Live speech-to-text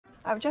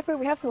Jeffrey,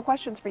 we have some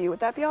questions for you. Would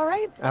that be all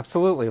right?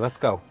 Absolutely, let's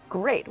go.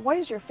 Great. What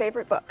is your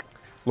favorite book?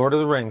 Lord of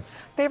the Rings.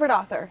 Favorite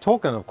author?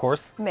 Tolkien, of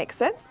course. Makes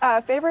sense.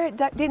 Favorite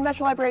Dayton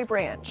Metro Library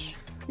branch?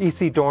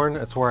 E.C. Dorn,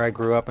 it's where I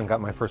grew up and got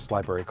my first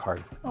library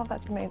card. Oh,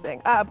 that's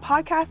amazing.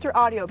 Podcast or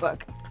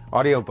audiobook?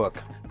 Audiobook.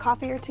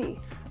 Coffee or tea?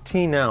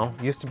 Tea now.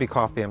 Used to be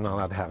coffee. I'm not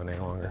allowed to have it any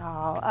longer.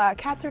 Oh,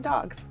 cats or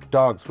dogs?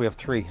 Dogs. We have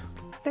 3.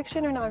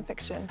 Fiction or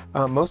nonfiction?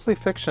 Mostly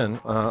fiction,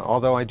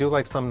 although I do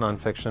like some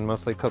nonfiction,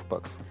 mostly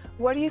cookbooks.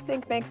 What do you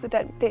think makes the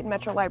Dayton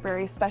Metro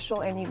Library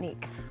special and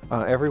unique?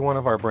 Every one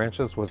of our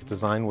branches was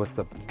designed with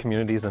the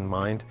communities in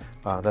mind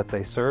that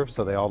they serve,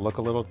 so they all look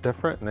a little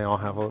different and they all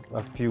have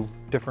a few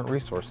different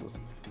resources.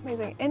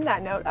 Amazing. In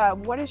that note,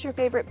 what is your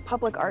favorite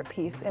public art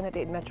piece in a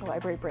Dayton Metro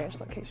Library branch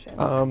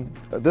location?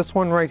 This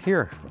one right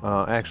here.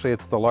 Actually,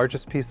 it's the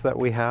largest piece that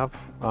we have,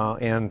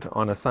 and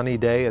on a sunny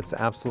day, it's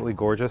absolutely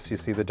gorgeous. You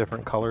see the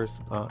different colors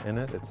in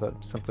it. It's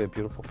simply a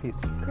beautiful piece.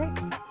 Great.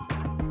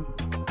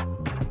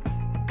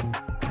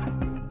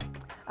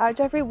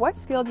 Jeffrey, what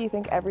skill do you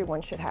think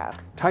everyone should have?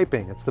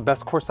 Typing. It's the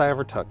best course I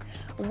ever took.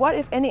 What,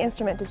 if any,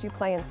 instrument did you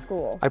play in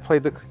school? I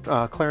played the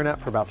clarinet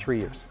for about 3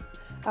 years.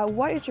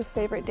 What is your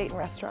favorite Dayton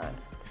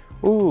restaurant?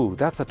 Ooh,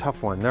 that's a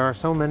tough one. There are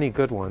so many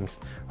good ones.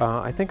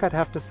 I think I'd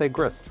have to say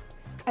Grist.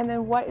 And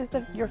then what is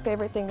your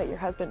favorite thing that your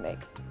husband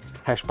makes?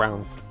 Hash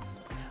browns.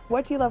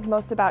 What do you love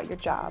most about your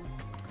job?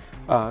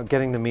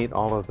 Getting to meet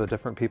all of the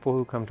different people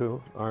who come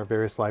to our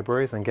various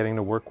libraries and getting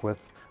to work with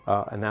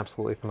an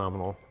absolutely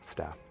phenomenal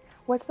staff.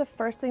 What's the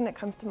first thing that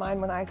comes to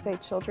mind when I say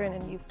children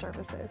and youth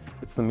services?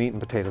 It's the meat and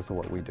potatoes of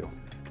what we do.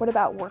 What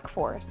about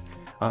workforce?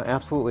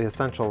 Absolutely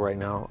essential right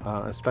now,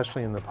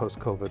 especially in the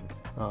post-COVID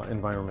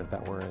environment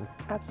that we're in.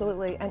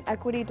 Absolutely. And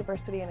equity,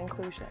 diversity, and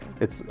inclusion.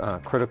 It's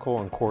critical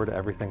and core to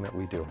everything that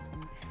we do.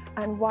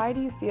 And why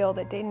do you feel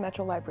that Dayton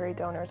Metro Library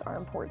donors are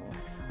important?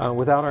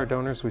 Without our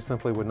donors, we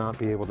simply would not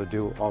be able to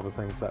do all the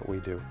things that we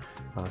do.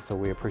 So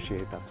we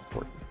appreciate that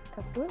support.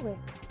 Absolutely.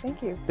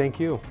 Thank you. Thank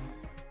you.